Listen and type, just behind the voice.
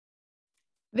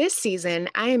This season,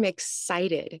 I am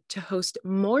excited to host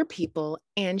more people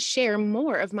and share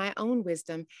more of my own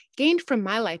wisdom gained from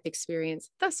my life experience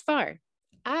thus far.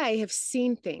 I have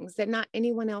seen things that not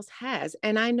anyone else has,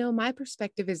 and I know my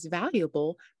perspective is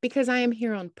valuable because I am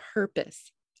here on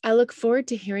purpose. I look forward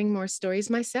to hearing more stories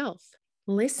myself.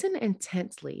 Listen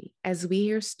intently as we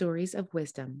hear stories of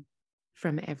wisdom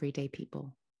from everyday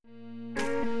people.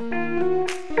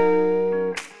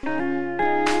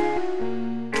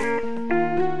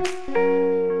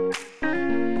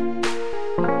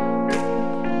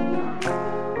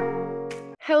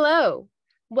 Hello,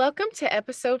 welcome to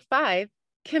episode 5,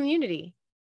 Community.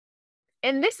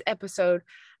 In this episode,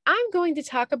 I'm going to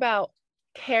talk about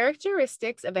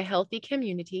characteristics of a healthy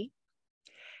community,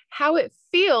 how it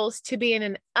feels to be in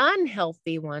an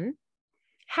unhealthy one,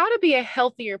 how to be a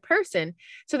healthier person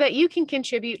so that you can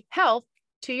contribute health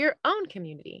to your own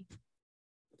community.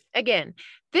 Again,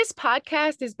 this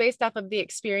podcast is based off of the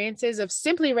experiences of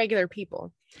simply regular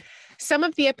people. Some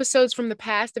of the episodes from the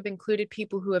past have included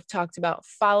people who have talked about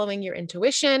following your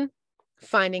intuition,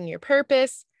 finding your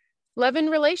purpose, love and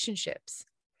relationships.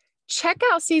 Check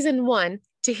out season 1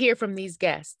 to hear from these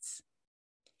guests.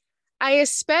 I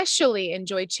especially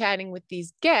enjoyed chatting with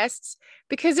these guests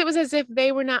because it was as if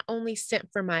they were not only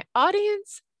sent for my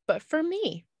audience, but for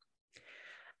me.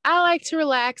 I like to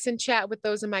relax and chat with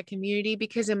those in my community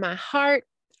because in my heart,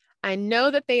 I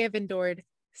know that they have endured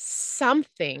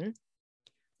something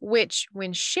which,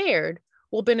 when shared,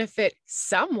 will benefit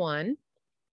someone.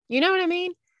 You know what I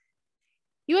mean?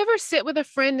 You ever sit with a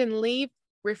friend and leave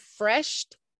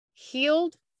refreshed,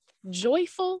 healed,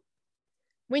 joyful?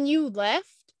 When you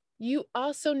left, you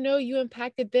also know you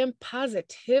impacted them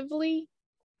positively.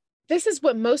 This is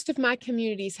what most of my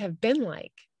communities have been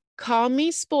like. Call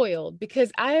me spoiled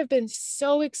because I have been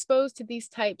so exposed to these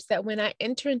types that when I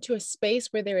enter into a space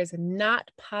where there is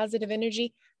not positive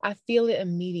energy, I feel it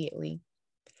immediately.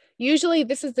 Usually,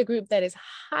 this is the group that is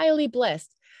highly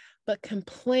blessed, but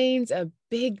complains a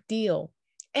big deal.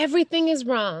 Everything is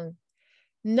wrong.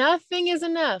 Nothing is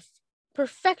enough.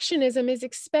 Perfectionism is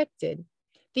expected.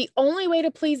 The only way to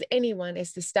please anyone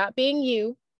is to stop being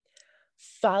you,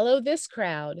 follow this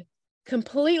crowd,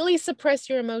 completely suppress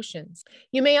your emotions.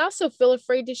 You may also feel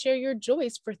afraid to share your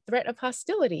joys for threat of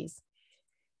hostilities.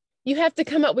 You have to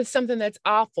come up with something that's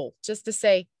awful just to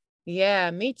say,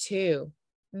 yeah, me too.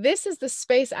 This is the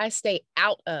space I stay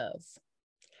out of.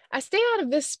 I stay out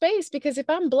of this space because if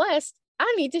I'm blessed,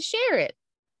 I need to share it.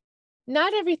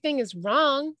 Not everything is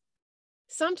wrong.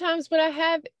 Sometimes what I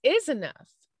have is enough.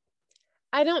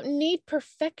 I don't need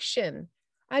perfection.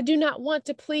 I do not want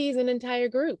to please an entire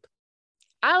group.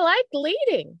 I like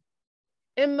leading.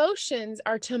 Emotions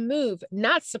are to move,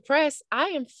 not suppress. I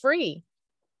am free.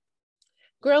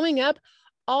 Growing up,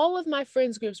 all of my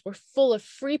friends groups were full of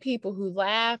free people who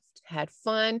laughed, had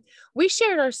fun. We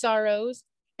shared our sorrows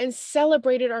and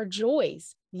celebrated our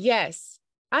joys. Yes,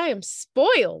 I am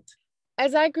spoiled.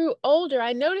 As I grew older,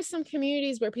 I noticed some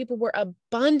communities where people were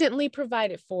abundantly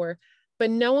provided for, but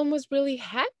no one was really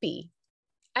happy.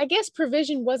 I guess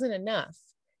provision wasn't enough.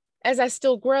 As I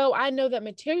still grow, I know that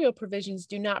material provisions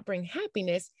do not bring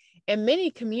happiness, and many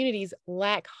communities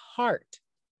lack heart.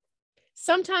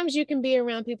 Sometimes you can be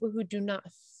around people who do not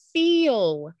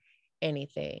feel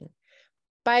anything.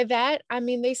 By that, I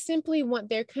mean they simply want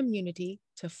their community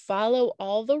to follow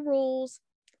all the rules,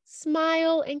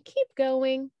 smile, and keep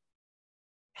going.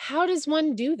 How does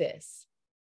one do this?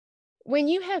 When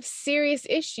you have serious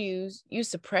issues, you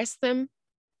suppress them,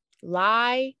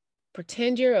 lie,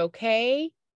 pretend you're okay,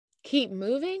 keep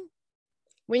moving.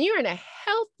 When you're in a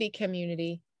healthy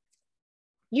community,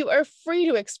 you are free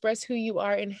to express who you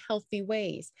are in healthy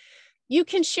ways. You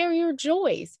can share your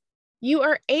joys. You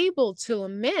are able to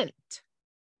lament.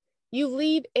 You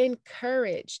leave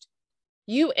encouraged.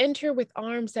 You enter with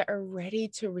arms that are ready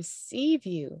to receive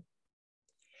you.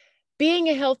 Being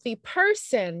a healthy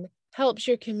person helps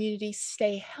your community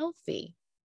stay healthy.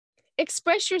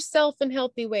 Express yourself in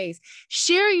healthy ways.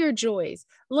 Share your joys.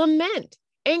 Lament.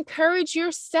 Encourage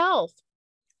yourself.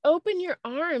 Open your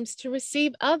arms to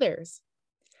receive others.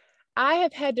 I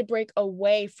have had to break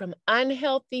away from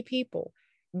unhealthy people,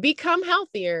 become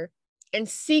healthier, and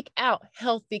seek out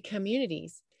healthy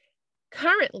communities.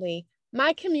 Currently,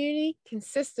 my community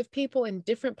consists of people in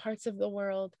different parts of the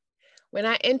world. When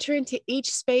I enter into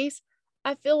each space,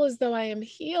 I feel as though I am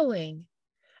healing.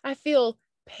 I feel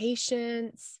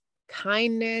patience,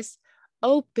 kindness,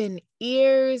 open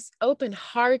ears, open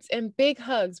hearts, and big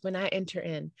hugs when I enter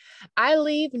in. I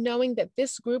leave knowing that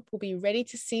this group will be ready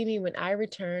to see me when I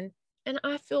return, and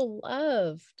I feel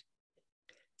loved.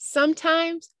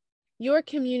 Sometimes your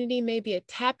community may be a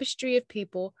tapestry of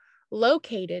people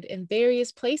located in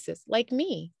various places like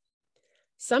me.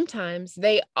 Sometimes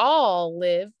they all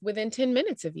live within 10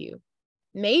 minutes of you.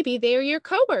 Maybe they're your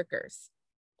coworkers.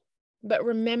 But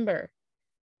remember,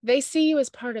 they see you as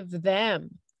part of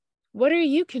them. What are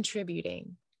you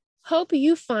contributing? Hope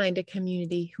you find a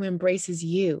community who embraces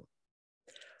you.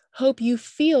 Hope you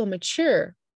feel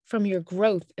mature from your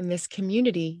growth in this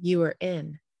community you are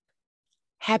in.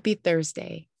 Happy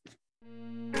Thursday.